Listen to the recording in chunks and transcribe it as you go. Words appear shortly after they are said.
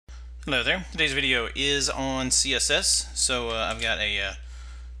Hello there. Today's video is on CSS. So I've got a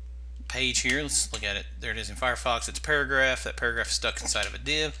page here. Let's look at it. There it is in Firefox. It's a paragraph. That paragraph is stuck inside of a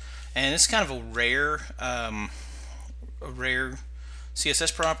div, and it's kind of a rare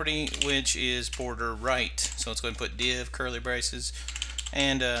CSS property, which is border right. So let's go ahead and put div curly braces,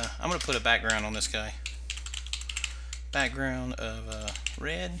 and I'm going to put a background on this guy. Background of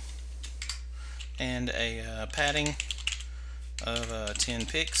red, and a padding of 10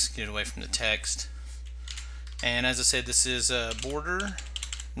 pixels. Get it away from the text. And as I said, this is border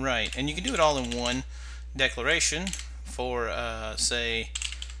right, and you can do it all in one declaration for say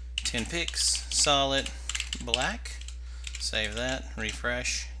 10 pixels solid black. Save that,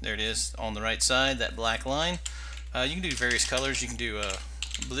 refresh. There it is on the right side, that black line. You can do various colors. You can do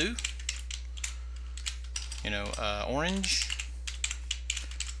blue, orange.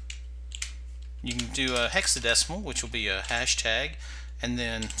 You can do a hexadecimal, which will be a hashtag, and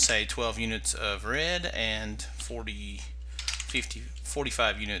then say 12 units of red and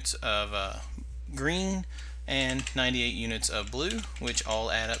 45 units of green and 98 units of blue, which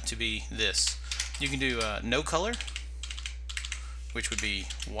all add up to be this. You can do no color, which would be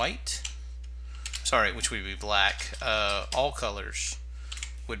white. Sorry, which would be black. All colors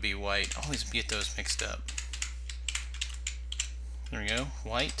would be white. Always get those mixed up. There we go,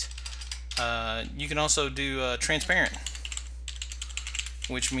 white. You can also do transparent,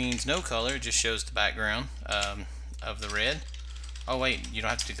 which means no color. It just shows the background of the red. Oh wait, you don't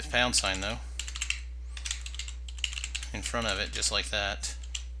have to do the pound sign though in front of it, just like that.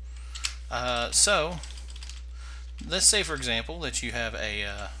 So let's say, for example, that you have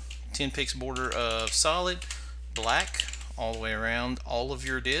a 10 pixel border of solid black all the way around all of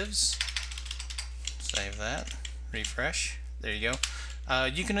your divs. Save that, refresh. There you go.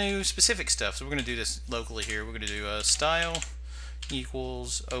 You can do specific stuff. So we're going to do this locally here. We're going to do style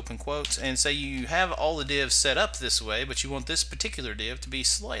equals open quotes, and say you have all the divs set up this way, but you want this particular div to be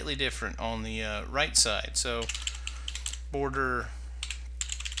slightly different on the right side. So border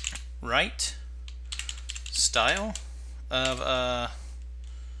right style of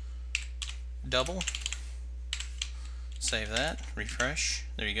double. Save that, refresh.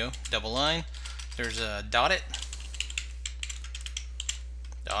 There you go. Double line. There's a dotted,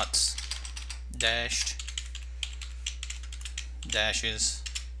 dots, dashed, dashes.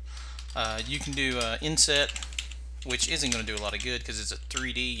 You can do inset, which isn't going to do a lot of good because it's a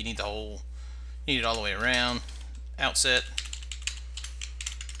 3D. You need it all the way around. Outset.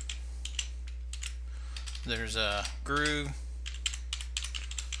 There's a groove,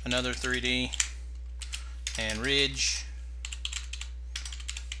 another 3D, and ridge,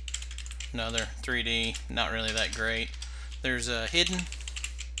 another 3D. Not really that great. There's a hidden.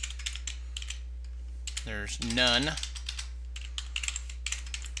 There's none,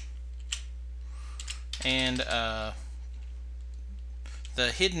 and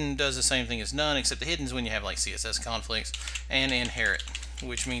the hidden does the same thing as none, except the hidden is when you have like CSS conflicts. And inherit,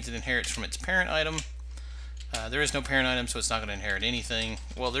 which means it inherits from its parent item. There is no parent item, so it's not going to inherit anything.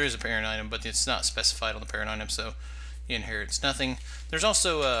 Well, there is a parent item, but it's not specified on the parent item, so it inherits nothing. There's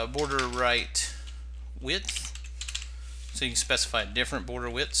also a border right width. So you can specify a different border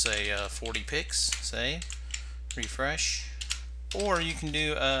width, say 40 pixels, save, refresh. Or you can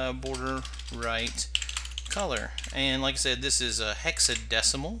do a border right color. And like I said, this is a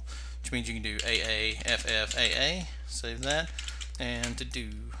hexadecimal, which means you can do AA, FF, AA, save that, and to do.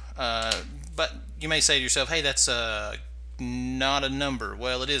 But you may say to yourself, hey, that's not a number.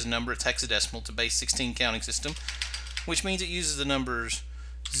 Well, it is a number. It's hexadecimal. It's a base 16 counting system, which means it uses the numbers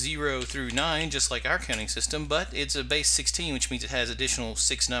 0 through 9, just like our counting system, but it's a base 16, which means it has additional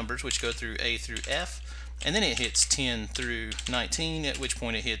 6 numbers, which go through A through F, and then it hits 10 through 19, at which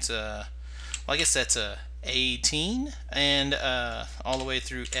point it hits, well, I guess that's a 18, and all the way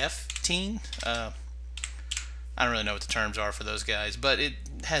through F-teen. I don't really know what the terms are for those guys, but it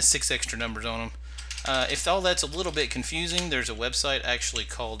has 6 extra numbers on them. If all that's a little bit confusing, there's a website actually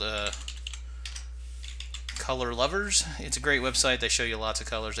called Color Lovers. It's a great website. They show you lots of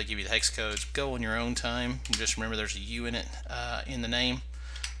colors. They give you the hex codes. Go on your own time. Just remember there's a U in it in the name.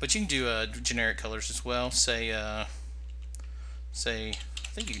 But you can do generic colors as well. Say I think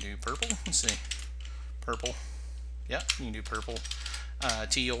you can do purple. Let's see, purple. Yeah, you can do purple,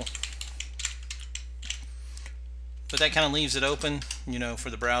 teal. But that kind of leaves it open, for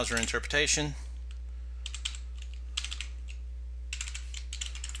the browser interpretation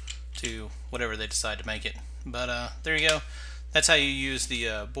to whatever they decide to make it. But there you go. That's how you use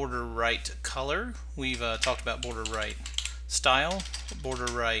the border right color. We've talked about border right style, border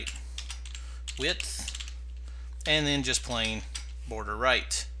right width, and then just plain border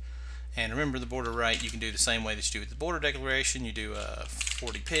right. And remember, the border right, you can do the same way that you do with the border declaration. You do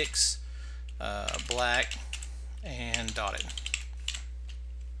 40 pixels, black, and dotted.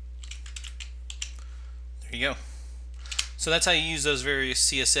 There you go. So that's how you use those various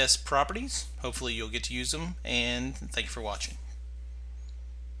CSS properties. Hopefully you'll get to use them, and thank you for watching.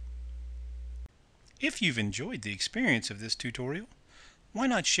 If you've enjoyed the experience of this tutorial, why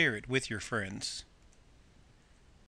not share it with your friends?